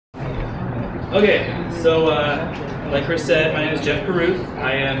Okay, so like Chris said, my name is Jeff Carouth.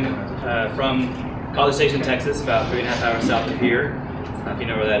 I am from College Station, Texas, about 3.5 hours south of here. If you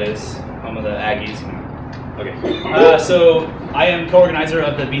know where that is, home of the Aggies. Okay, so I am co-organizer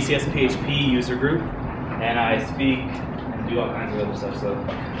of the BCS PHP user group, and I speak and do all kinds of other stuff, so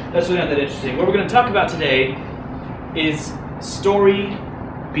that's really not that interesting. What we're going to talk about today is story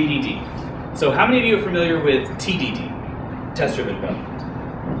BDD. So how many of you are familiar with TDD, test-driven development?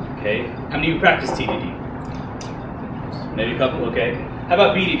 Okay, how many of you practice TDD? Maybe a couple, okay. How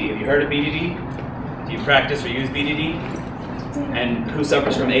about BDD? Have you heard of BDD? Do you practice or use BDD? And who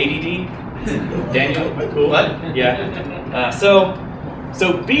suffers from ADD? Daniel? Cool. What? Yeah. So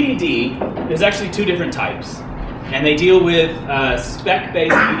BDD, there's actually two different types. And they deal with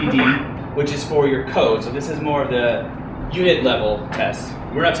spec-based BDD, which is for your code. So this is more of the unit level tests.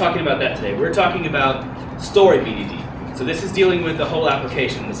 We're not talking about that today. We're talking about story BDD. So this is dealing with the whole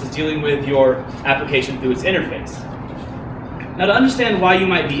application. This is dealing with your application through its interface. Now to understand why you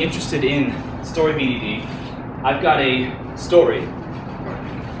might be interested in story BDD, I've got a story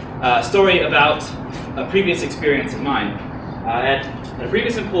about a previous experience of mine. At a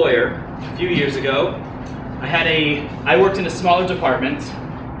previous employer, a few years ago, I worked in a smaller department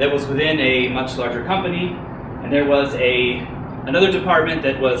that was within a much larger company, and there was another department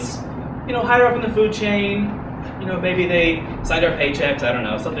that was, higher up in the food chain. Maybe they signed our paychecks, I don't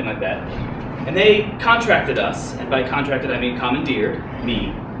know, something like that. And they contracted us, and by contracted I mean commandeered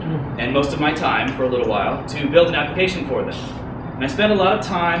me, and most of my time for a little while, to build an application for them. And I spent a lot of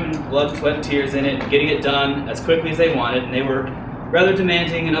time and blood, sweat, and tears in it, getting it done as quickly as they wanted, and they were rather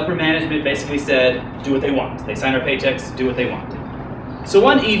demanding, and upper management basically said, do what they want. They sign our paychecks, do what they want. So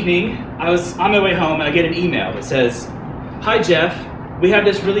one evening, I was on my way home, and I get an email that says, "Hi Jeff, we have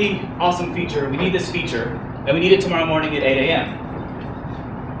this really awesome feature, we need this feature, and we need it tomorrow morning at 8 a.m.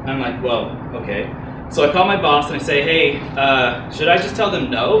 And I'm like, well, okay. So I call my boss and I say, hey, should I just tell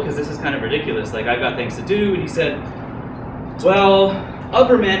them no? Because this is kind of ridiculous. Like, I've got things to do. And he said, well,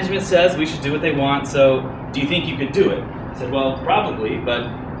 upper management says we should do what they want, so do you think you could do it? I said, well, probably, but,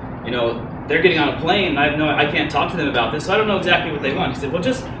 they're getting on a plane, and I can't talk to them about this, so I don't know exactly what they want. He said, well,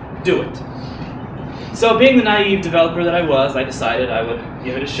 just do it. So being the naive developer that I was, I decided I would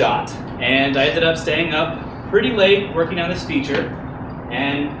give it a shot. And I ended up staying up pretty late working on this feature,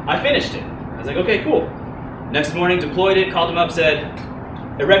 and I finished it. I was like, okay, cool. Next morning, deployed it, called them up, said,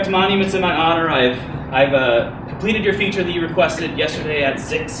 erect monuments in my honor. I've completed your feature that you requested yesterday at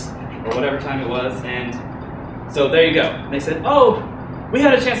 6, or whatever time it was, and so there you go. And they said, oh, we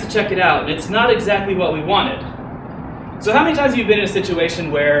had a chance to check it out, and it's not exactly what we wanted. So how many times have you been in a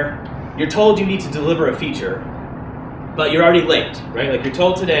situation where you're told you need to deliver a feature, but you're already late, right? Like you're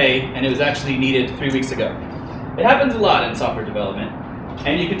told today, and it was actually needed 3 weeks ago. It happens a lot in software development,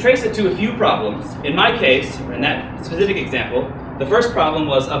 and you can trace it to a few problems. In my case, or in that specific example, the first problem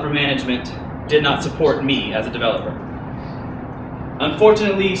was upper management did not support me as a developer.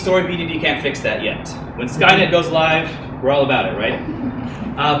 Unfortunately, story BDD can't fix that yet. When Skynet goes live, we're all about it, right?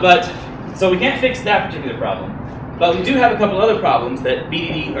 So we can't fix that particular problem. But we do have a couple other problems that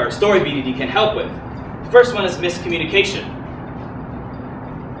BDD, or story BDD, can help with. The first one is miscommunication.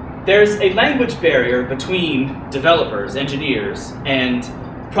 There's a language barrier between developers, engineers, and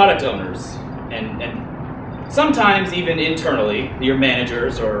product owners, and sometimes even internally, your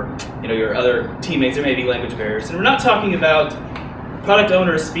managers or your other teammates, there may be language barriers. And we're not talking about product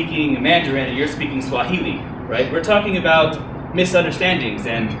owners speaking Mandarin and you're speaking Swahili, right? We're talking about misunderstandings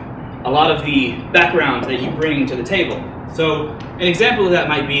and a lot of the background that you bring to the table. So an example of that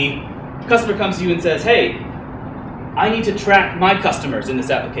might be, a customer comes to you and says, hey, I need to track my customers in this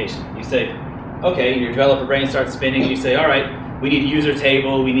application. You say, okay, your developer brain starts spinning, and you say, all right, we need a user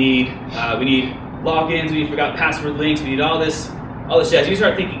table, we need logins, we forgot password links, we need all this jazz. You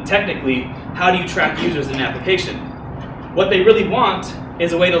start thinking technically, how do you track users in an application? What they really want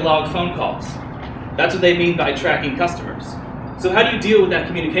is a way to log phone calls. That's what they mean by tracking customers. So how do you deal with that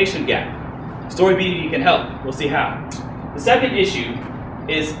communication gap? Story BDD can help. We'll see how. The second issue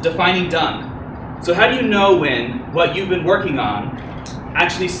is defining done. So how do you know when what you've been working on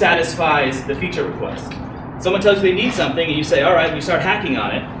actually satisfies the feature request? Someone tells you they need something, and you say, all right, you start hacking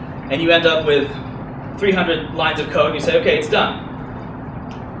on it, and you end up with 300 lines of code, and you say, okay, it's done.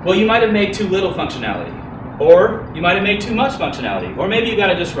 Well, you might have made too little functionality, or you might have made too much functionality, or maybe you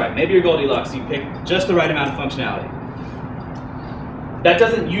got it just right. Maybe you're Goldilocks, you pick just the right amount of functionality. That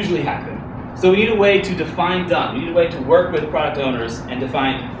doesn't usually happen. So we need a way to define done. We need a way to work with product owners and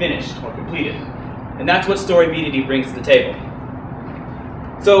define finished or completed. And that's what story BDD brings to the table.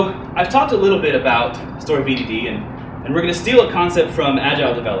 So I've talked a little bit about story BDD, and we're going to steal a concept from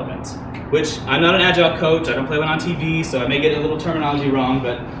agile development. which I'm not an agile coach, I don't play one on TV, so I may get a little terminology wrong,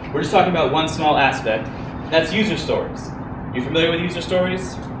 but we're just talking about one small aspect. That's user stories. You familiar with user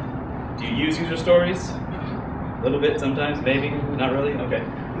stories? Do you use user stories? A little bit sometimes, maybe, not really? Okay,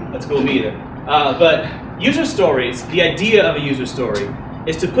 that's cool, me either. But user stories, the idea of a user story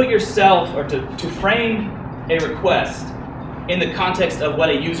is to put yourself, or to frame a request in the context of what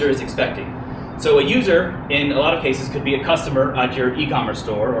a user is expecting. So a user, in a lot of cases, could be a customer at your e-commerce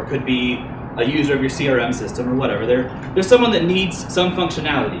store, or could be a user of your CRM system, or whatever. There's someone that needs some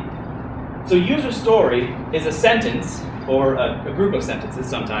functionality. So user story is a sentence, or a group of sentences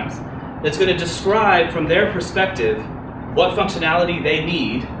sometimes, that's going to describe from their perspective what functionality they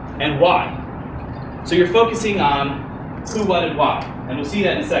need and why. So you're focusing on who, what, and why, and we'll see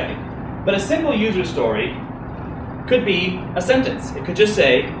that in a second. But a simple user story could be a sentence. It could just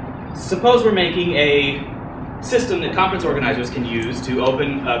say, suppose we're making a system that conference organizers can use to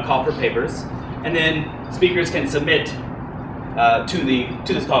open a call for papers, and then speakers can submit to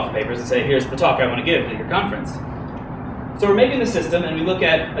this call for papers and say, here's the talk I want to give at your conference. So we're making the system, and we look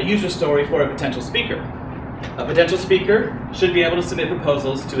at a user story for a potential speaker. A potential speaker should be able to submit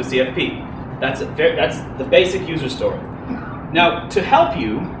proposals to a CFP. That's the basic user story. Now, to help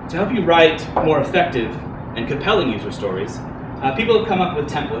you write more effective and compelling user stories, people have come up with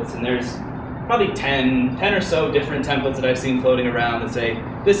templates, and there's probably 10 or so different templates that I've seen floating around that say,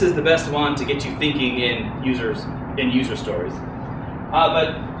 this is the best one to get you thinking in user stories.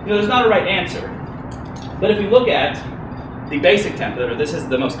 But there's not a right answer. But if we look at the basic template, or this is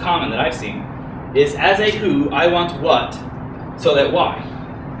the most common that I've seen, is as a who, I want what, so that why.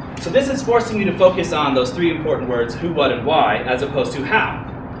 So this is forcing you to focus on those three important words, who, what, and why, as opposed to how.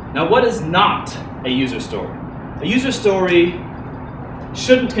 Now, what is not a user story? A user story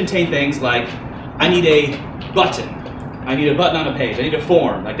shouldn't contain things like, I need a button. I need a button on a page. I need a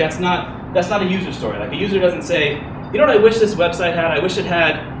form. Like that's not a user story. Like a user doesn't say, you know what I wish this website had? I wish it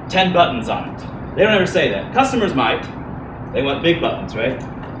had 10 buttons on it. They don't ever say that. Customers might. They want big buttons, right?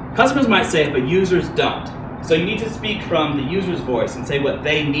 Customers might say it, but users don't. So you need to speak from the user's voice and say what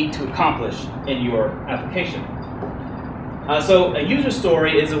they need to accomplish in your application. So a user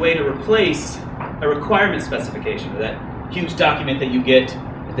story is a way to replace a requirement specification, or that huge document that you get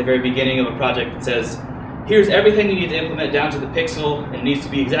at the very beginning of a project that says, here's everything you need to implement down to the pixel, and it needs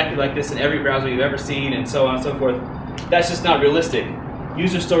to be exactly like this in every browser you've ever seen, and so on and so forth. That's just not realistic.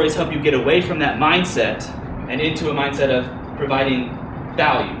 User stories help you get away from that mindset and into a mindset of providing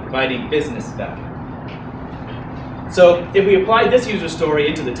value, providing business value. So if we apply this user story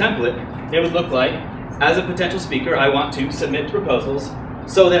into the template, it would look like, as a potential speaker, I want to submit proposals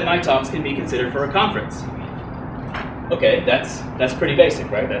so that my talks can be considered for a conference. Okay, that's pretty basic,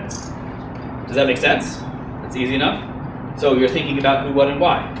 right? Does that make sense? That's easy enough? So you're thinking about who, what, and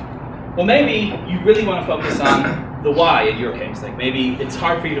why. Well, maybe you really want to focus on the why in your case. Like maybe it's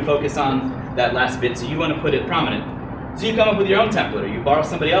hard for you to focus on that last bit, so you want to put it prominent. So you come up with your own template, or you borrow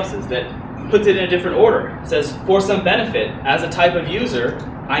somebody else's that puts it in a different order. It says, for some benefit, as a type of user,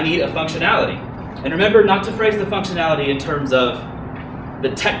 I need a functionality. And remember not to phrase the functionality in terms of the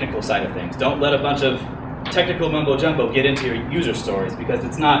technical side of things. Don't let a bunch of technical mumbo jumbo get into your user stories, because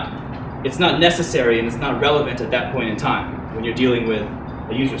it's not necessary and it's not relevant at that point in time when you're dealing with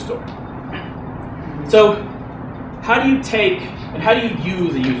a user story. So how do you take and how do you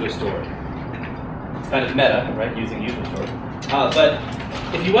use a user story? It's kind of meta, right, using a user story. But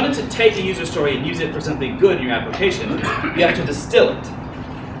if you wanted to take a user story and use it for something good in your application, you have to distill it.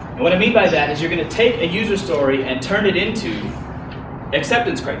 And what I mean by that is you're going to take a user story and turn it into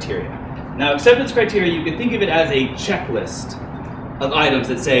acceptance criteria. Now, acceptance criteria, you can think of it as a checklist of items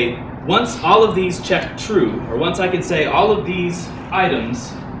that say, once all of these check true, or once I can say all of these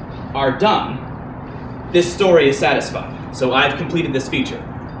items are done, this story is satisfied. So I've completed this feature.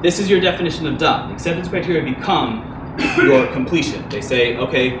 This is your definition of done. Acceptance criteria become your completion. They say,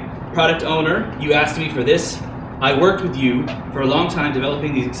 okay, product owner, you asked me for this. I worked with you for a long time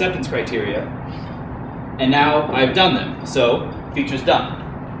developing these acceptance criteria, and now I've done them. So, feature's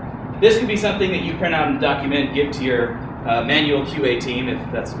done. This could be something that you print out in a document, give to your manual QA team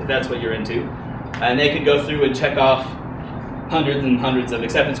if that's what you're into, and they can go through and check off hundreds and hundreds of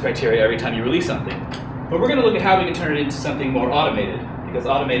acceptance criteria every time you release something. But we're going to look at how we can turn it into something more automated, because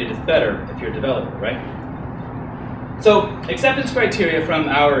automated is better if you're a developer, right? So, acceptance criteria from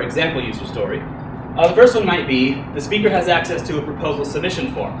our example user story. The first one might be, the speaker has access to a proposal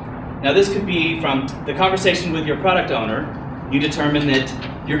submission form. Now this could be from the conversation with your product owner. You determine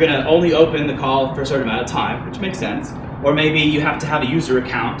that you're going to only open the call for a certain amount of time, which makes sense. Or maybe you have to have a user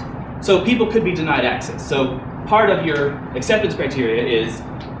account. So people could be denied access. So part of your acceptance criteria is,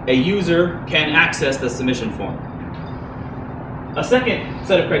 a user can access the submission form. A second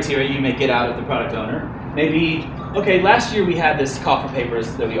set of criteria you may get out of the product owner may be, okay, last year we had this call for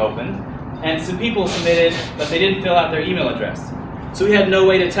papers that we opened, and some people submitted, but they didn't fill out their email address. So we had no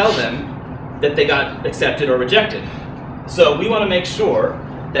way to tell them that they got accepted or rejected. So we want to make sure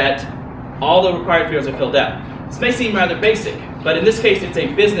that all the required fields are filled out. This may seem rather basic, but in this case it's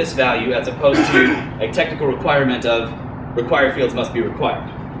a business value as opposed to a technical requirement of required fields must be required.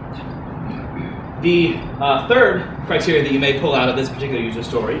 The third criteria that you may pull out of this particular user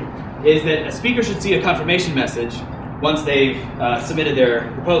story is that a speaker should see a confirmation message once they've submitted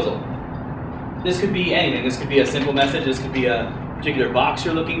their proposal. This could be anything. This could be a simple message. This could be a particular box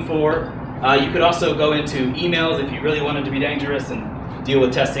you're looking for. You could also go into emails if you really wanted to be dangerous and deal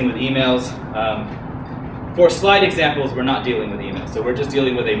with testing with emails. For slide examples, we're not dealing with emails, so we're just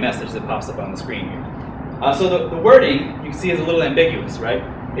dealing with a message that pops up on the screen here. So the wording you can see is a little ambiguous, right?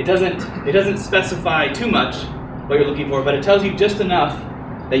 It doesn't specify too much what you're looking for, but it tells you just enough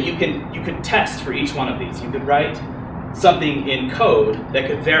that you can test for each one of these. You could write something in code that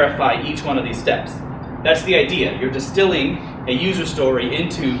could verify each one of these steps. That's the idea. You're distilling a user story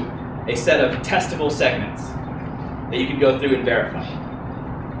into a set of testable segments that you can go through and verify.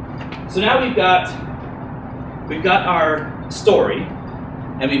 So now we've got our story,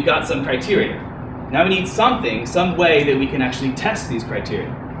 and we've got some criteria. Now we need something, some way that we can actually test these criteria.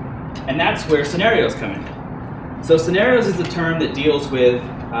 And that's where scenarios come in. So scenarios is a term that deals with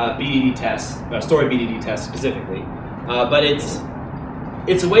BDD tests, story BDD tests specifically. But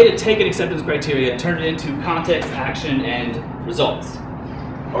it's a way to take an acceptance criteria and turn it into context, action, and results,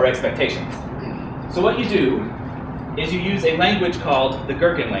 or expectations. So what you do is you use a language called the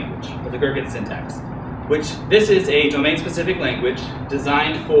Gherkin language, or the Gherkin syntax, which this is a domain-specific language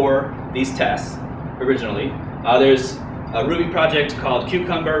designed for these tests originally. There's a Ruby project called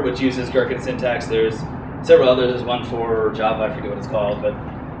Cucumber, which uses Gherkin syntax. There's several others. There's one for Java, I forget what it's called, but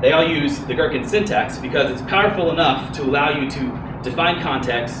they all use the Gherkin syntax because it's powerful enough to allow you to define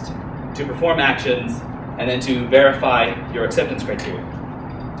context, to perform actions, and then to verify your acceptance criteria.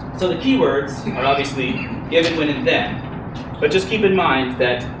 So the keywords are obviously given, when, and then, but just keep in mind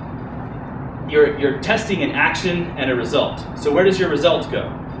that you're testing an action and a result. So where does your result go?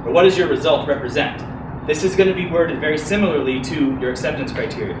 Or what does your result represent? This is going to be worded very similarly to your acceptance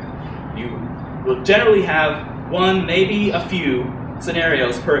criteria. You will generally have one, maybe a few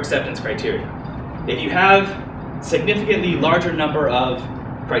scenarios per acceptance criteria. If you have significantly larger number of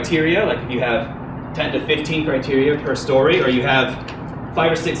criteria, like if you have 10 to 15 criteria per story, or you have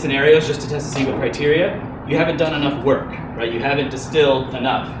 5 or 6 scenarios just to test a single criteria, you haven't done enough work, right? You haven't distilled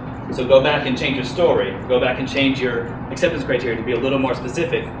enough. So go back and change your story. Go back and change your acceptance criteria to be a little more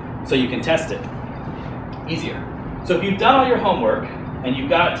specific so you can test it easier. So if you've done all your homework and you've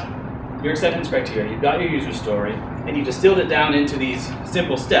got your acceptance criteria, you've got your user story, and you distilled it down into these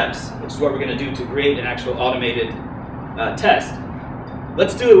simple steps, which is what we're going to do to create an actual automated test,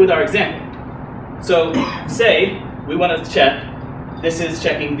 let's do it with our example. So say we want to check, this is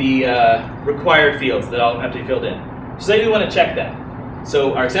checking the required fields that all have to be filled in. So say we want to check that.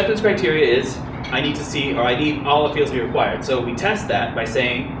 So our acceptance criteria is, I need to see, or I need all the fields to be required. So we test that by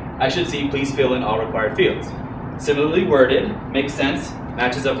saying, I should see, please fill in all required fields. Similarly worded, makes sense,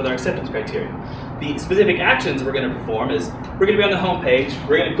 matches up with our acceptance criteria. The specific actions we're going to perform is, we're going to be on the home page,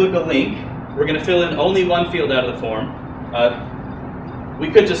 we're going to click a link, we're going to fill in only one field out of the form.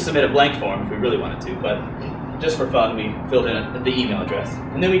 We could just submit a blank form if we really wanted to, but just for fun, we filled in the email address.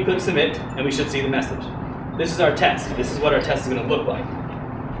 And then we click submit, and we should see the message. This is our test. This is what our test is going to look like.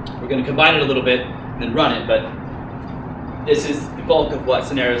 We're going to combine it a little bit and then run it, but this is the bulk of what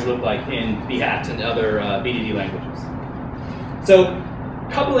scenarios look like in Behat and other BDD languages. So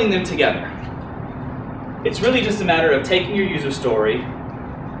coupling them together, it's really just a matter of taking your user story,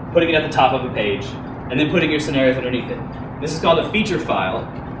 putting it at the top of a page, and then putting your scenarios underneath it. This is called a feature file,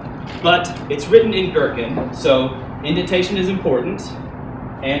 but it's written in Gherkin, so indentation is important,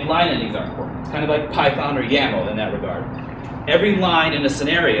 and line endings are important. It's kind of like Python or YAML in that regard. Every line in a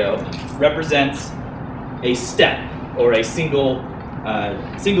scenario represents a step or a single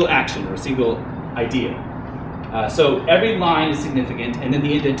action or a single idea. So every line is significant, and then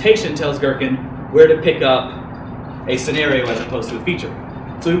the indentation tells Gherkin where to pick up a scenario as opposed to a feature.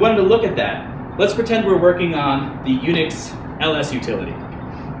 So we wanted to look at that. Let's pretend we're working on the Unix ls utility.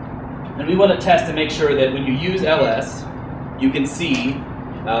 And we want to test and make sure that when you use ls, you can see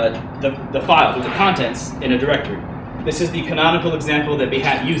the files or the contents in a directory. This is the canonical example that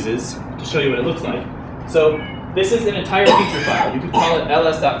Behat uses to show you what it looks like. So this is an entire feature file. You could call it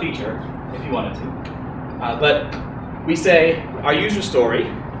ls.feature if you wanted to. But we say our user story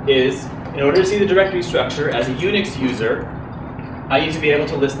is, in order to see the directory structure as a Unix user, I need to be able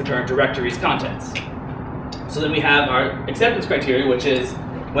to list the current directory's contents. So then we have our acceptance criteria, which is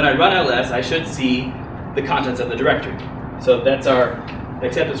when I run ls, I should see the contents of the directory. So that's our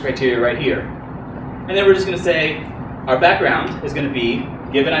acceptance criteria right here. And then we're just going to say our background is going to be,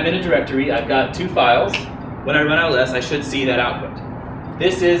 given I'm in a directory, I've got 2 files. When I run ls, I should see that output.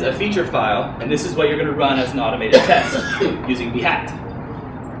 This is a feature file, and this is what you're going to run as an automated test using Behat.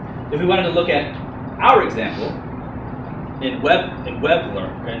 If we wanted to look at our example in web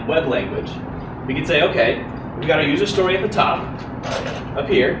language, we could say, okay, we've got our user story at the top, up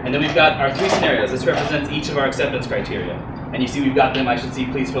here, and then we've got our 3 scenarios. This represents each of our acceptance criteria. And you see we've got them, I should see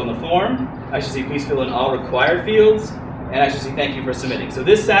please fill in the form, I should see please fill in all required fields, and I should see thank you for submitting. So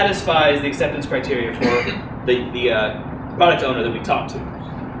this satisfies the acceptance criteria for the product owner that we talked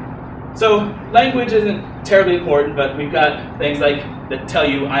to. So language isn't terribly important, but we've got things like that tell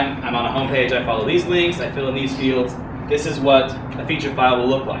you I'm on a home page, I follow these links, I fill in these fields. This is what a feature file will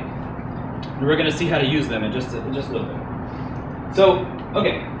look like. And we're going to see how to use them in just a little bit. So,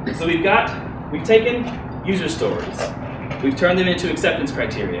 okay, so we've taken user stories. We've turned them into acceptance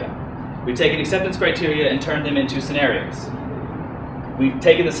criteria. We've taken acceptance criteria and turned them into scenarios. We've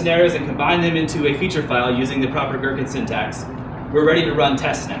taken the scenarios and combined them into a feature file using the proper Gherkin syntax. We're ready to run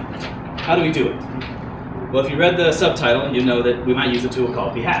tests now. How do we do it? Well, if you read the subtitle, you know that we might use a tool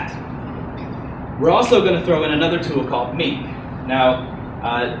called Behat. We're also going to throw in another tool called Mink. Now,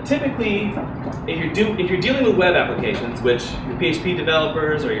 typically, if you're dealing with web applications, which you're PHP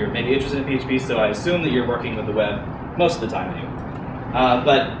developers or you're maybe interested in PHP, so I assume that you're working with the web most of the time anyway.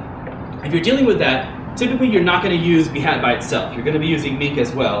 But if you're dealing with that, typically you're not going to use Behat by itself. You're going to be using Mink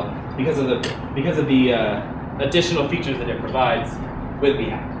as well because of the additional features that it provides with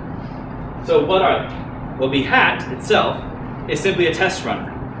Behat. So what are they? Well, Behat itself is simply a test runner.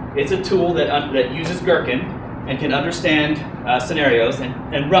 It's a tool that uses Gherkin and can understand scenarios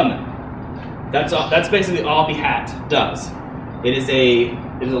and run them. That's basically all Behat does. It is a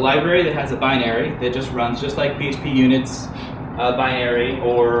library that has a binary that just runs just like PHP units binary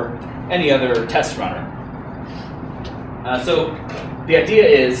or any other test runner. So the idea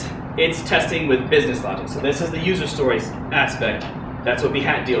is it's testing with business logic. So this is the user stories aspect. That's what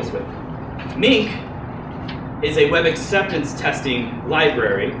Behat deals with. Mink is a web acceptance testing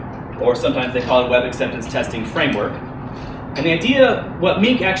library, or sometimes they call it web acceptance testing framework. And the idea, what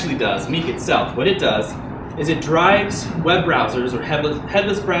Mink actually does, Mink itself, what it does is it drives web browsers or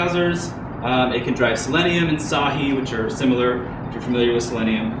headless browsers. It can drive Selenium and Sahi, which are similar if you're familiar with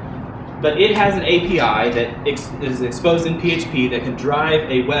Selenium. But it has an API that is exposed in PHP that can drive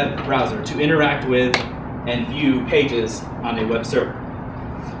a web browser to interact with and view pages on a web server.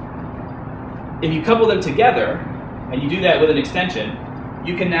 If you couple them together, and you do that with an extension,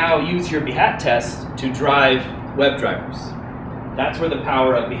 you can now use your Behat test to drive web drivers. That's where the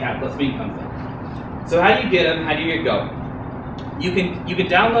power of Behat plus Mink comes in. So how do you get them? How do you get going? You can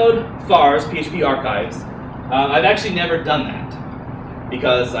download FAR's PHP archives. I've actually never done that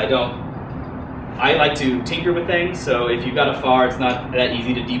because I like to tinker with things. So if you've got a FAR, it's not that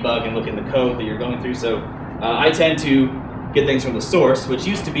easy to debug and look in the code that you're going through. So I tend to get things from the source, which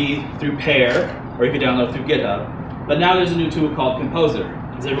used to be through Pair, or you could download through GitHub. But now there's a new tool called Composer.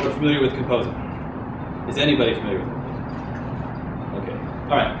 Is everyone familiar with Composer? Is anybody familiar with it? Okay.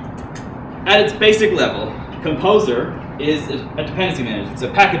 All right. At its basic level, Composer is a dependency manager. It's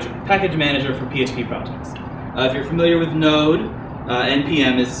a package manager for PHP projects. If you're familiar with Node,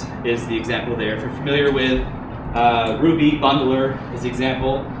 NPM is the example there. If you're familiar with Ruby, Bundler is the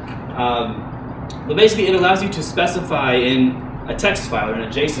example. But basically, it allows you to specify in a text file or in a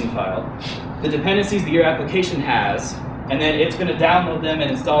JSON file the dependencies that your application has, and then it's going to download them and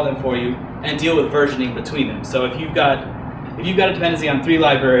install them for you and deal with versioning between them. So if you've got a dependency on 3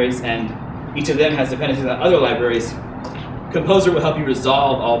 libraries and each of them has dependencies on other libraries, Composer will help you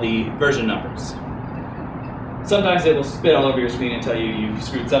resolve all the version numbers. Sometimes it will spit all over your screen and tell you you've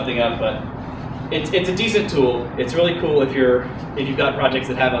screwed something up, but it's a decent tool. It's really cool if you've got projects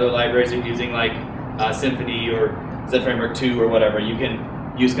that have other libraries you're using, like Symfony or ZFramework 2 or whatever. You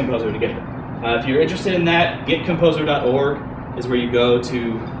can use Composer to get them. If you're interested in that, getcomposer.org is where you go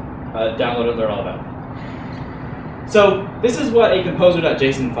to download and learn all about it. So this is what a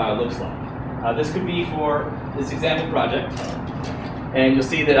composer.json file looks like. This could be for this example project. And you'll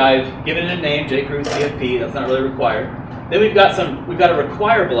see that I've given it a name, Carouth CFP. That's not really required. Then we've got a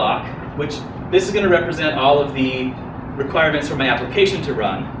require block, which this is going to represent all of the requirements for my application to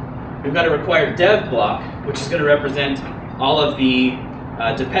run. We've got a require dev block, which is going to represent all of the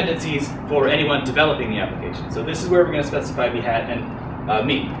dependencies for anyone developing the application. So this is where we're going to specify Behat. And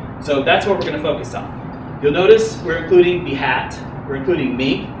Meek. So that's what we're going to focus on. You'll notice we're including Behat, we're including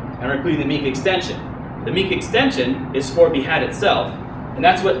Meek, and we're including the Meek extension. The Meek extension is for Behat itself, and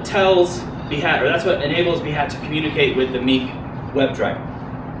that's what tells Behat, or that's what enables Behat to communicate with the Meek WebDriving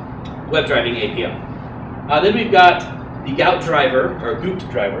API. Then we've got the Gout driver, or Goot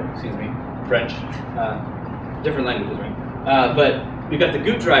driver, excuse me, French, different languages, right? But we've got the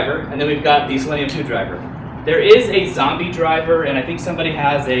Goot driver, and then we've got the Selenium 2 driver. There is a zombie driver, and I think somebody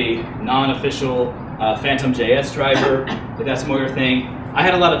has a non-official Phantom.js driver, if that's more your thing. I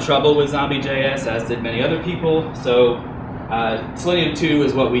had a lot of trouble with zombie.js, as did many other people, so Selenium 2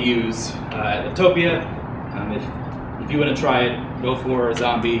 is what we use at Utopia. If you want to try it, go for a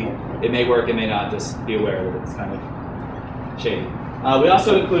zombie. It may work, it may not, just be aware that it's kind of shady. We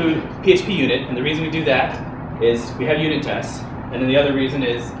also include PHP unit, and the reason we do that is we have unit tests, and then the other reason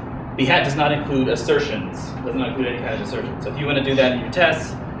is Behat does not include assertions, does not include any kind of assertions. So if you want to do that in your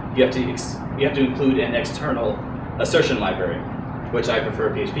tests, you have to include an external assertion library, which I prefer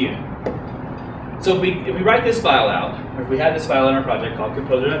PHP unit. So if we write this file out, or if we have this file in our project called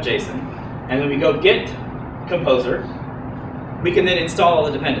composer.json, and then we go git composer, we can then install all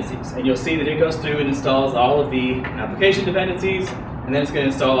the dependencies. And you'll see that it goes through and installs all of the application dependencies, and then it's going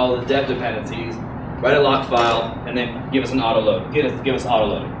to install all the dev dependencies, write a lock file, and then give us an auto load, give us auto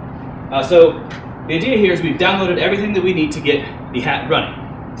loading. So the idea here is we've downloaded everything that we need to get Behat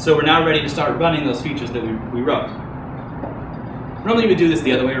running. So we're now ready to start running those features that we wrote. Normally we would do this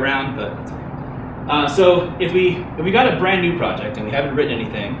the other way around, but that's okay. So if we got a brand new project and we haven't written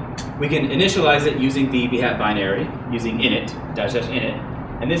anything, we can initialize it using the Behat binary, using init,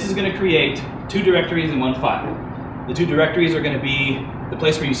 --init, and this is going to create 2 directories in one file. The 2 directories are going to be the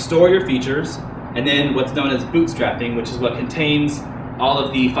place where you store your features, and then what's known as bootstrapping, which is what contains all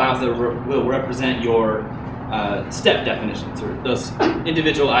of the files that will represent your step definitions, or those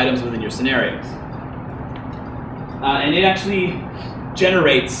individual items within your scenarios. And it actually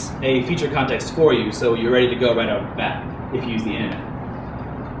generates a feature context for you, so you're ready to go right out of the bat if you use the init.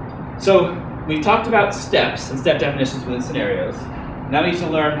 So we've talked about steps and step definitions within scenarios. Now we need to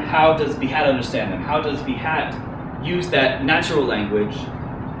learn, how does Behat understand them? How does Behat use that natural language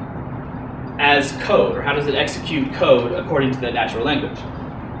as code, or how does it execute code according to that natural language?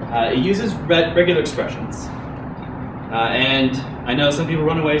 It uses regular expressions. And I know some people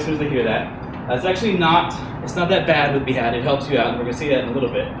run away as soon as they hear that. It's actually not that bad with Behat. It helps you out, and we're going to see that in a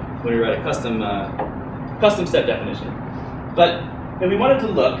little bit when we write a custom step definition. But if we wanted to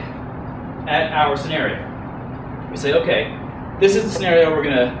look at our scenario, we say, okay, this is the scenario we're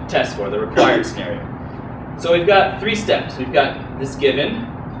going to test for, the required scenario. So we've got 3 steps. We've got this given,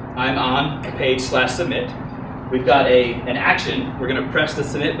 I'm on a page /submit. We've got an action, we're going to press the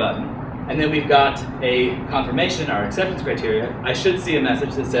submit button. And then we've got a confirmation, our acceptance criteria. I should see a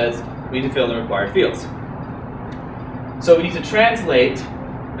message that says we need to fill in the required fields. So we need to translate,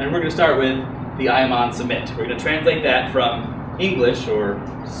 and we're going to start with the I am on submit. We're going to translate that from English, or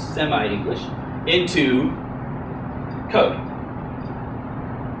semi-English, into code.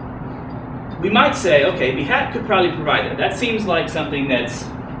 We might say, okay, Behat could probably provide that. That seems like something that's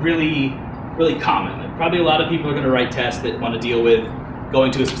really, really common. Like, probably a lot of people are going to write tests that want to deal with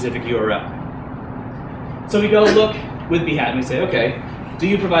going to a specific URL. So we go look with Behat and we say, okay, do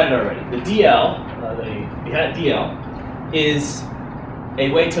you provide it already? The DL, the Behat DL, is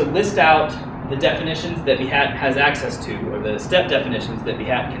a way to list out the definitions that Behat has access to, or the step definitions that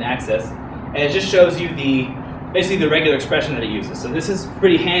Behat can access, and it just shows you basically the regular expression that it uses. So this is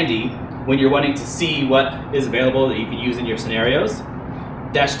pretty handy when you're wanting to see what is available that you can use in your scenarios.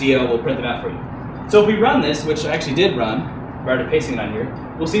 -DL will print them out for you. So if we run this, which I actually did run prior to pasting it on here,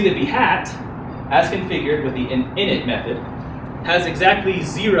 we'll see that Behat, as configured with the init method, has exactly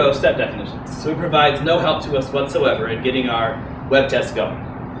 0 step definitions. So it provides no help to us whatsoever in getting our web tests going.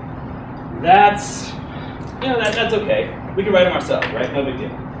 That's okay. We can write them ourselves, right? No big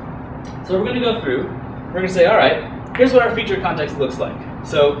deal. So we're going to go through. We're going to say, all right, here's what our feature context looks like.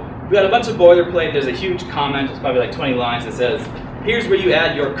 So we got a bunch of boilerplate. There's a huge comment. It's probably like 20 lines that says, here's where you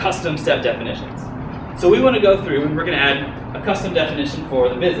add your custom step definitions. So we want to go through and we're going to add a custom definition for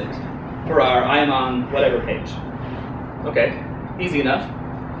the visit, for our I am on whatever page. Okay, easy enough,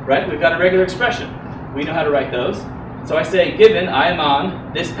 right? We've got a regular expression. We know how to write those. So I say, given I am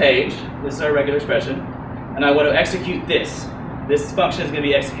on this page, this is our regular expression, and I want to execute this. This function is going to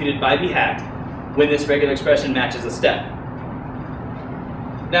be executed by Behat when this regular expression matches a step.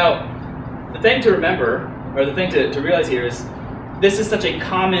 Now, the thing to remember, or the thing to realize here is, this is such a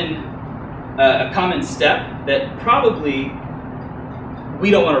common step that probably we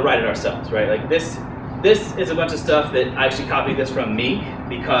don't want to write it ourselves, right? Like this this is a bunch of stuff that I actually copied this from Meek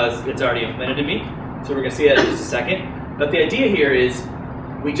because it's already implemented in Meek. So we're going to see that in just a second. But the idea here is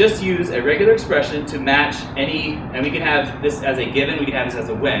we just use a regular expression to match any, and we can have this as a given, we can have this as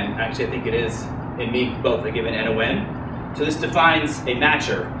a when. Actually, I think it is in Meek both a given and a when. So this defines a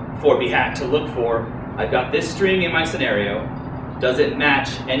matcher for Behat to look for. I've got this string in my scenario. Does it match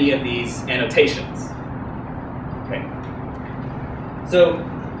any of these annotations? Okay. So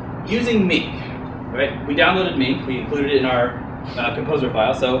using Meek, right? We downloaded Meek. We included it in our composer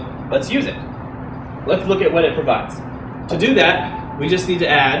file. So let's use it. Let's look at what it provides. To do that, we just need to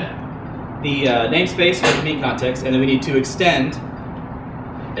add the namespace for the Meek context, and then we need to extend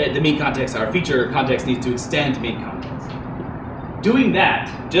the Meek context. Our feature context needs to extend Meek context. Doing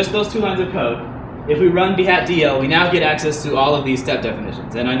that, just those 2 lines of code, if we run Behat DL, we now get access to all of these step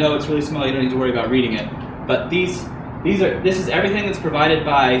definitions. And I know it's really small, you don't need to worry about reading it, but this is everything that's provided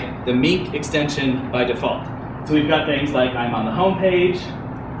by the Meek extension by default. So we've got things like I'm on the home page,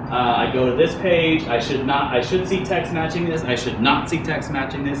 I go to this page, I should see text matching this, I should not see text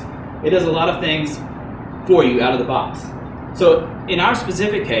matching this. It does a lot of things for you out of the box. So in our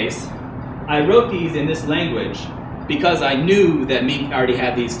specific case, I wrote these in this language because I knew that Meek already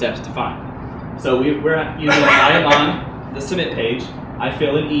had these steps defined. So we're using, I am on the submit page, I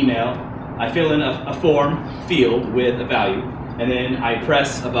fill an email, I fill in a form field with a value, and then I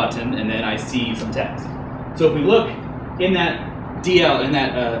press a button and then I see some text. So if we look in that DL, in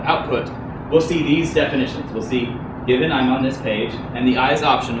that output, we'll see these definitions. We'll see given I'm on this page, and the I is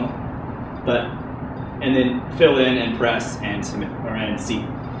optional, and then fill in and press and submit, or and see.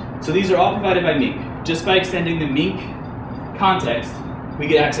 So these are all provided by Meek. Just by extending the Meek context, we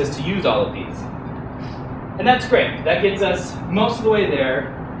get access to use all of these. And that's great. That gets us most of the way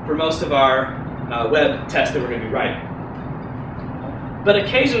there for most of our web tests that we're going to be writing. But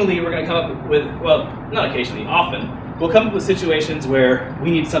occasionally we're going to come up with, well, not occasionally, often, we'll come up with situations where we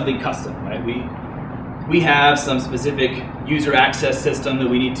need something custom, right? We have some specific user access system that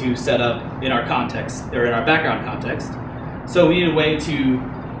we need to set up in our context, or in our background context. So we need a way to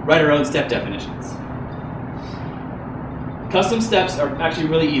write our own step definitions. Custom steps are actually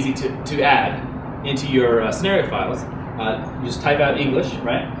really easy to add into your scenario files. You just type out English,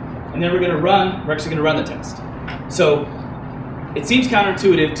 right? And then we're actually going to run the test. So it seems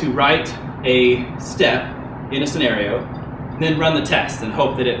counterintuitive to write a step in a scenario, and then run the test and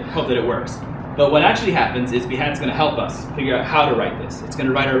hope that it works. But what actually happens is Behat's going to help us figure out how to write this. It's going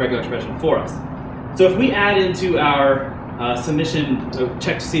to write our regular expression for us. So if we add into our submission to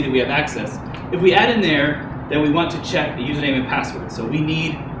check to see that we have access, if we add in there that we want to check the username and password, so we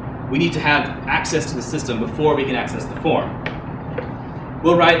need to have access to the system before we can access the form.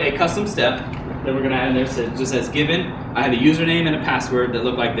 We'll write a custom step that we're going to add in there. So it just says given, I have a username and a password that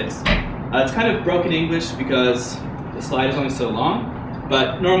look like this. It's kind of broken English because the slide is only so long,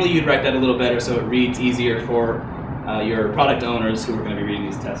 but normally you'd write that a little better so it reads easier for your product owners who are going to be reading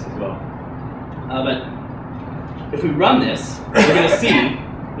these tests as well. But if we run this, we're going to see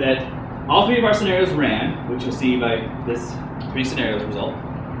that all 3 of our scenarios ran, which you'll see by this 3 scenarios result.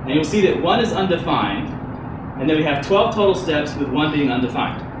 And you'll see that 1 is undefined, and then we have 12 total steps with 1 being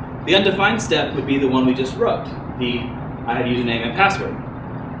undefined. The undefined step would be the one we just wrote, I have username and password.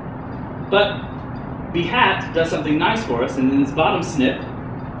 But Behat does something nice for us, and in this bottom snip,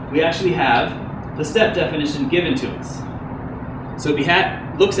 we actually have the step definition given to us. So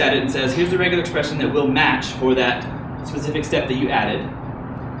Behat looks at it and says, here's the regular expression that will match for that specific step that you added,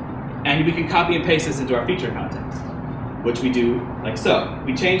 and we can copy and paste this into our feature context, which we do like so.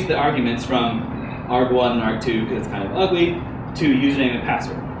 We change the arguments from arg1 and arg2, because it's kind of ugly, to username and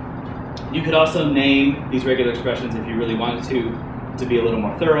password. You could also name these regular expressions if you really wanted to be a little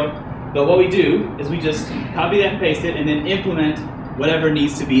more thorough. But what we do is we just copy that and paste it, and then implement whatever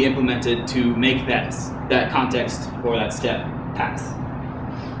needs to be implemented to make that context or that step pass.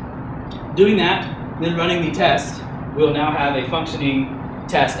 Doing that, then running the test, we'll now have a functioning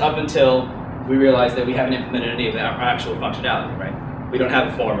test up until we realize that we haven't implemented any of our actual functionality, right? We don't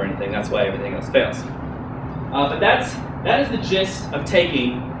have a form or anything, that's why everything else fails. But that is the gist of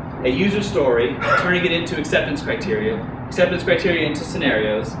taking a user story, turning it into acceptance criteria into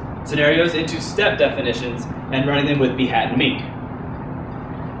scenarios, scenarios into step definitions, and running them with Behat and Meek.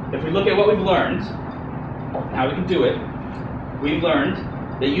 If we look at what we've learned, how we can do it, we've learned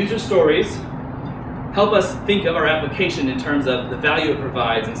that user stories help us think of our application in terms of the value it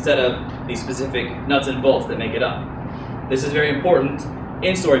provides instead of the specific nuts and bolts that make it up. This is very important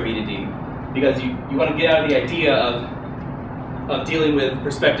in Story B2D because you want to get out of the idea of dealing with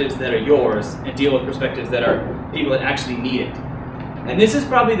perspectives that are yours and deal with perspectives that are people that actually need it. And this is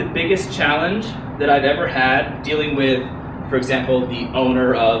probably the biggest challenge that I've ever had dealing with, for example, the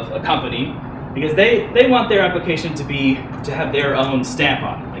owner of a company, because they want their application to have their own stamp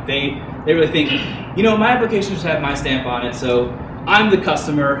on it. Like they really think, you know, my application should have my stamp on it, so I'm the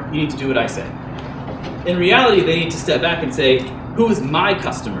customer, you need to do what I say. In reality, they need to step back and say, who is my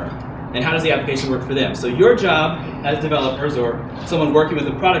customer, and how does the application work for them? So your job as developers or someone working with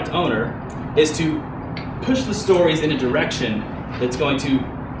a product owner is to push the stories in a direction that's going to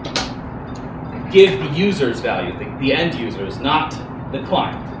give the users value, the end users, not the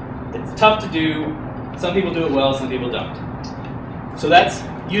client. It's tough to do. Some people do it well, some people don't. So that's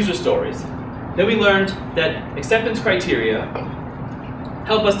user stories. Then we learned that acceptance criteria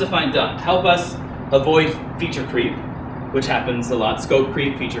help us define done, help us avoid feature creep, which happens a lot, scope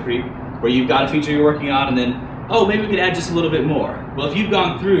creep, feature creep, where you've got a feature you're working on and then, oh, maybe we could add just a little bit more. Well, if you've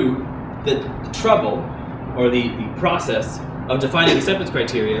gone through the trouble or the process of defining acceptance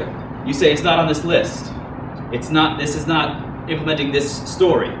criteria, you say it's not on this list. This is not implementing this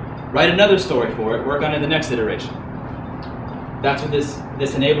story. Write another story for it, work on it in the next iteration. That's what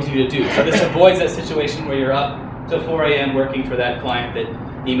this enables you to do. So this avoids that situation where you're up till 4 a.m. working for that client that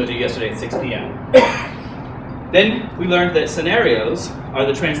emailed you yesterday at 6 p.m. Then we learned that scenarios are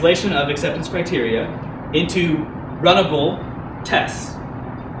the translation of acceptance criteria into runnable tests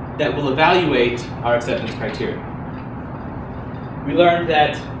that will evaluate our acceptance criteria. We learned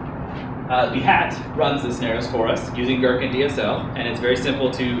that Behat runs the scenarios for us using Gherkin DSL, and it's very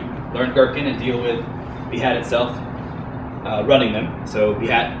simple to learn Gherkin and deal with Behat itself running them. So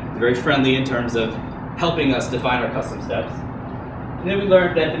Behat is very friendly in terms of helping us define our custom steps. And then we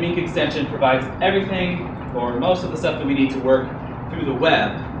learned that the Mink extension provides everything or most of the stuff that we need to work through the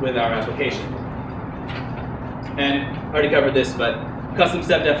web with our application. And I already covered this, but custom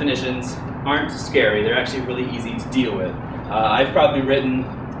step definitions aren't scary. They're actually really easy to deal with. I've probably written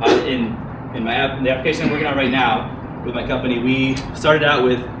in the application I'm working on right now with my company, we started out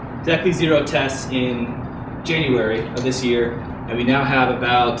with exactly 0 tests in January of this year, and we now have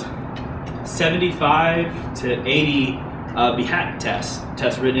about 75 to 80 Behat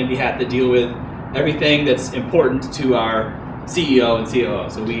tests written in Behat that deal with everything that's important to our CEO and COO.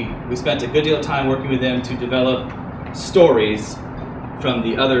 So we spent a good deal of time working with them to develop stories from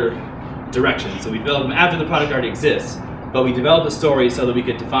the other direction. So we developed them after the product already exists, but we developed the stories so that we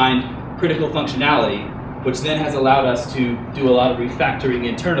could define critical functionality, which then has allowed us to do a lot of refactoring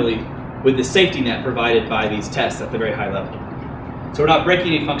internally with the safety net provided by these tests at the very high level. So we're not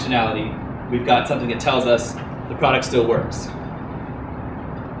breaking any functionality. We've got something that tells us the product still works.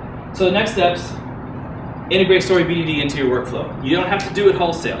 So the next steps, integrate story BDD into your workflow. You don't have to do it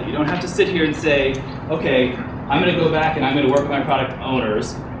wholesale. You don't have to sit here and say, okay, I'm going to go back and I'm going to work with my product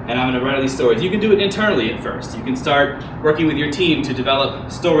owners and I'm going to write all these stories. You can do it internally at first. You can start working with your team to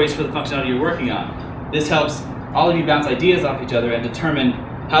develop stories for the functionality you're working on. This helps all of you bounce ideas off each other and determine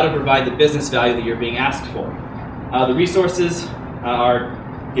how to provide the business value that you're being asked for. The resources are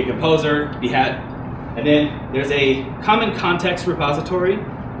Git Composer, Behat, and then there's a common context repository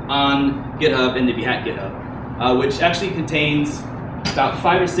on GitHub in the Behat GitHub, which actually contains about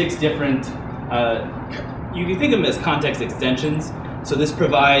 5 or 6 different, you can think of them as context extensions. So this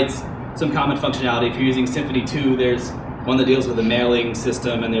provides some common functionality. If you're using Symfony 2, there's one that deals with the mailing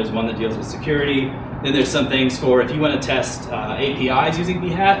system, and there's one that deals with security. Then there's some things for if you want to test APIs using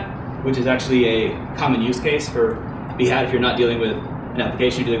Behat, which is actually a common use case for Behat if you're not dealing with an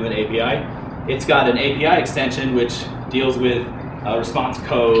application, you're dealing with an API. It's got an API extension which deals with response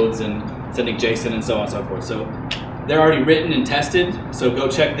codes and sending JSON and so on and so forth. So they're already written and tested, so go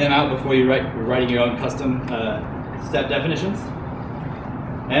check them out before you're writing your own custom step definitions.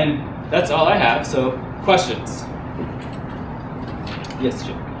 And that's all I have, so questions? Yes,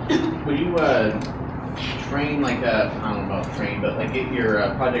 Jim? Will you train, like, I don't know about train, but like get your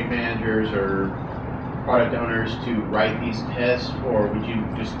project managers or product owners to write these tests, or would you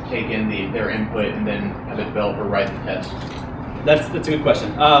just take in their input and then have a developer write the test? That's a good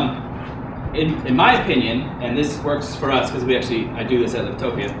question. In my opinion, and this works for us because I do this at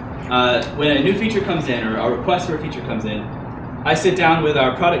Liftopia, when a new feature comes in or a request for a feature comes in, I sit down with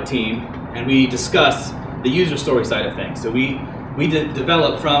our product team and we discuss the user story side of things. So we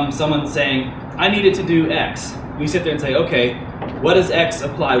develop from someone saying, I needed to do X. We sit there and say, okay, what does X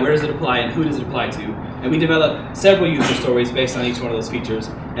apply, where does it apply, and who does it apply to? And we develop several user stories based on each one of those features.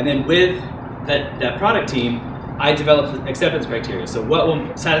 And then with that product team, I develop acceptance criteria. So what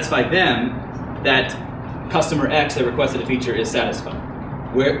will satisfy them that customer X that requested a feature is satisfied?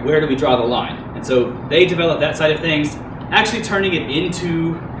 Where do we draw the line? And so they develop that side of things, actually turning it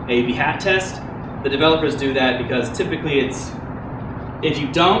into a Behat test. The developers do that because typically it's, if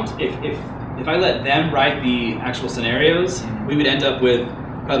if I let them write the actual scenarios, we would end up with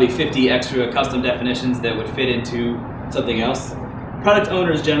probably 50 extra custom definitions that would fit into something else. Product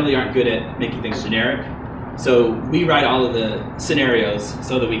owners generally aren't good at making things generic, so we write all of the scenarios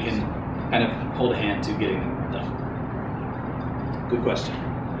so that we can kind of hold a hand to getting them done. Good question.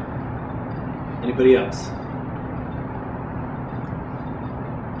 Anybody else?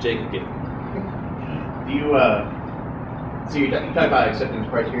 Jake again. Do you, so you talk about acceptance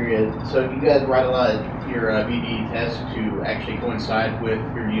criteria. So do you guys write a lot of your VD tests to actually coincide with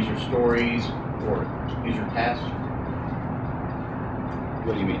your user stories or user tasks?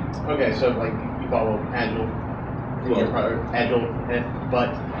 What do you mean? Okay, so like you follow Agile, Agile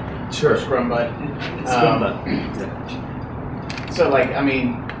but sure, Scrum but. Exactly. So like, I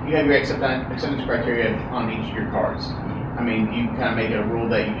mean, you have your acceptance criteria on each of your cards. I mean, you kind of make it a rule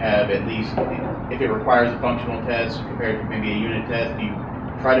that you have at least, if it requires a functional test compared to maybe a unit test, do you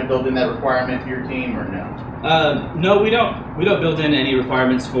try to build in that requirement for your team or no? No, we don't build in any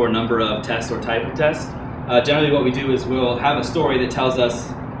requirements for number of tests or type of tests. Generally what we do is we'll have a story that tells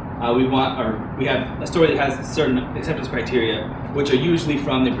us we have a story that has certain acceptance criteria, which are usually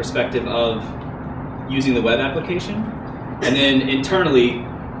from the perspective of using the web application. And then internally,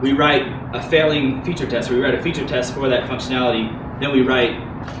 we write a failing feature test, or we write a feature test for that functionality, then we write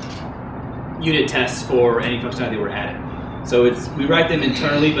unit tests for any functionality that we're adding. So we write them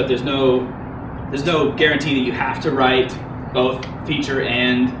internally, but there's no guarantee that you have to write both feature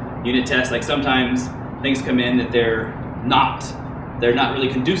and unit tests. Like sometimes things come in that they're not really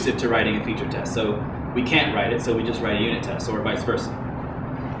conducive to writing a feature test, so we can't write it, so we just write a unit test, or vice versa.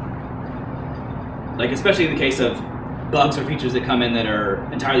 Like especially in the case of bugs or features that come in that are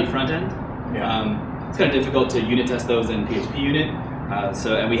entirely front-end. Yeah. It's kind of difficult to unit test those in PHP unit,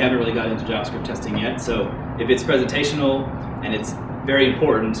 and we haven't really got into JavaScript testing yet, so if it's presentational and it's very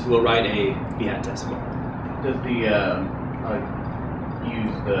important, we'll write a Behat test for it. Does the, you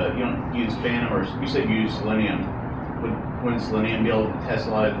don't use Phantom, or you said you use Selenium. Wouldn't Selenium be able to test a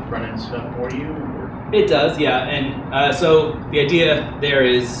lot of the front-end stuff for you? Or? It does, yeah, and so the idea there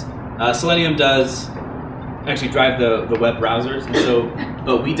is Selenium does actually drive the web browsers, and so,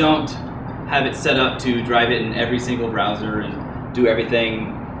 but we don't have it set up to drive it in every single browser and do every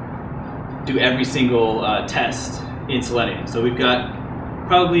single test in Selenium. So we've got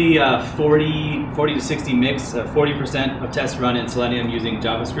probably 40 to 60 mix, 40% of tests run in Selenium using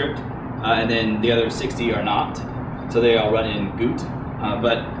JavaScript, and then the other 60 are not. So they all run in Goot.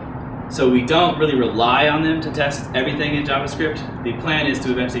 So we don't really rely on them to test everything in JavaScript. The plan is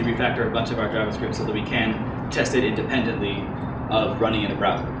to eventually refactor a bunch of our JavaScript so that we can test it independently of running in a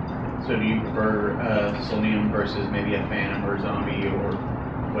browser. So do you prefer Selenium versus maybe a Phantom or Zombie or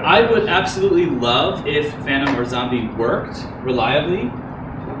whatever? I would absolutely love if Phantom or Zombie worked reliably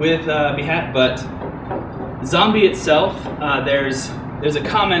with Behat, but Zombie itself, there's a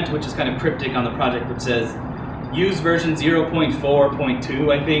comment which is kind of cryptic on the project which says use version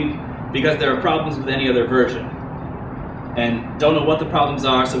 0.4.2, I think, because there are problems with any other version. And don't know what the problems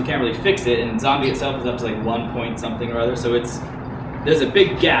are, so we can't really fix it, and Zombie itself is up to like 1 point something or other, so there's a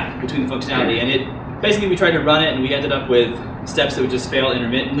big gap between the functionality, and basically we tried to run it and we ended up with steps that would just fail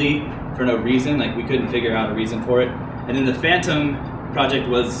intermittently for no reason, like we couldn't figure out a reason for it. And then the Phantom project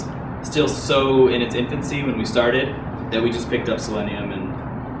was still so in its infancy when we started that we just picked up Selenium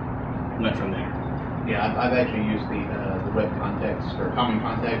and went from there. Yeah, I've actually used the web context or common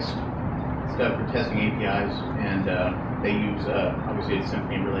context stuff for testing APIs, and they use obviously it's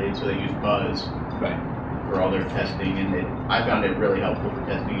Symfony related, so they use Buzz for all their testing, and I found it really helpful for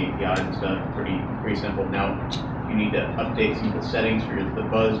testing APIs and stuff. Pretty simple. Now, if you need to update some of the settings for the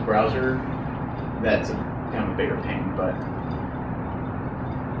Buzz browser, that's kind of a bigger pain, but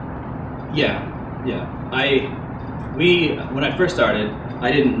yeah. When I first started,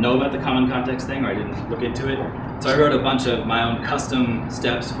 I didn't know about the common context thing, or I didn't look into it. So I wrote a bunch of my own custom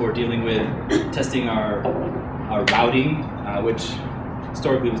steps for dealing with testing our routing, which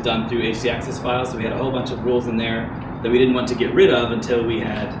historically was done through HC access files. So we had a whole bunch of rules in there that we didn't want to get rid of until we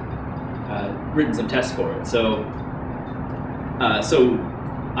had written some tests for it. So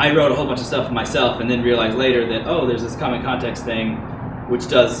I wrote a whole bunch of stuff myself, and then realized later that, oh, there's this common context thing, which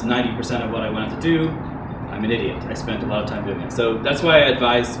does 90% of what I wanted to do. I'm an idiot. I spent a lot of time doing it. So that's why I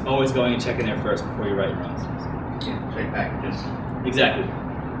advise always going and checking there first before you write runs. Yeah, check packages. Exactly.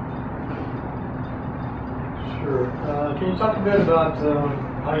 Sure. Can you talk a bit about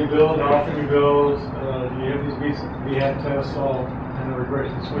how you build, how often you build? Do you have these Behat tests all in the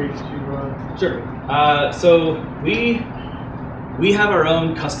regression suites that you run? Sure. So we have our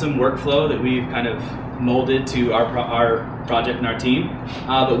own custom workflow that we've kind of molded to our project and our team,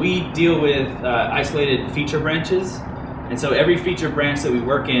 but we deal with isolated feature branches, and so every feature branch that we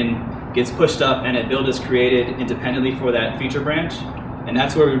work in gets pushed up and a build is created independently for that feature branch, and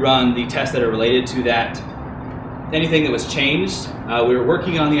that's where we run the tests that are related to that, anything that was changed. We were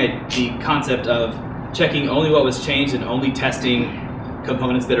working on the concept of checking only what was changed and only testing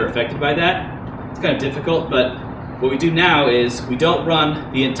components that are affected by that. It's kind of difficult, but what we do now is we don't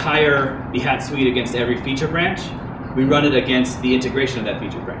run the entire Behat suite against every feature branch. We run it against the integration of that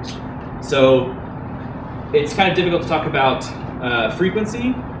feature branch. So it's kind of difficult to talk about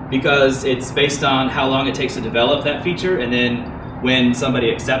frequency because it's based on how long it takes to develop that feature and then when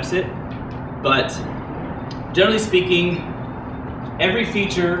somebody accepts it. But generally speaking, every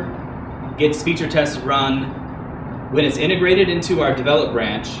feature gets feature tests run when it's integrated into our develop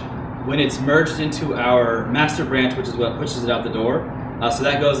branch, when it's merged into our master branch, which is what pushes it out the door. So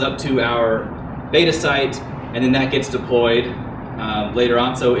that goes up to our beta site, and then that gets deployed later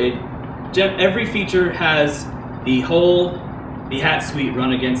on. So every feature has the whole Behat suite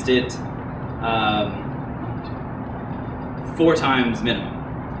run against it 4 times minimum.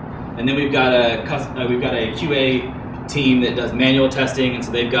 And then we've got a QA team that does manual testing, and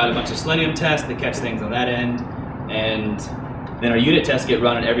so they've got a bunch of Selenium tests that catch things on that end, and then our unit tests get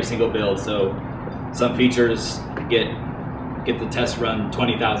run on every single build. So some features get the test run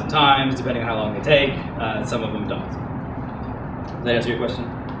 20,000 times, depending on how long they take. Some of them don't. Does that answer your question?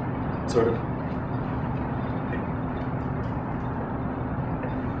 Sort of.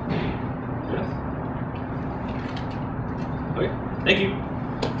 Yes. Okay. Thank you.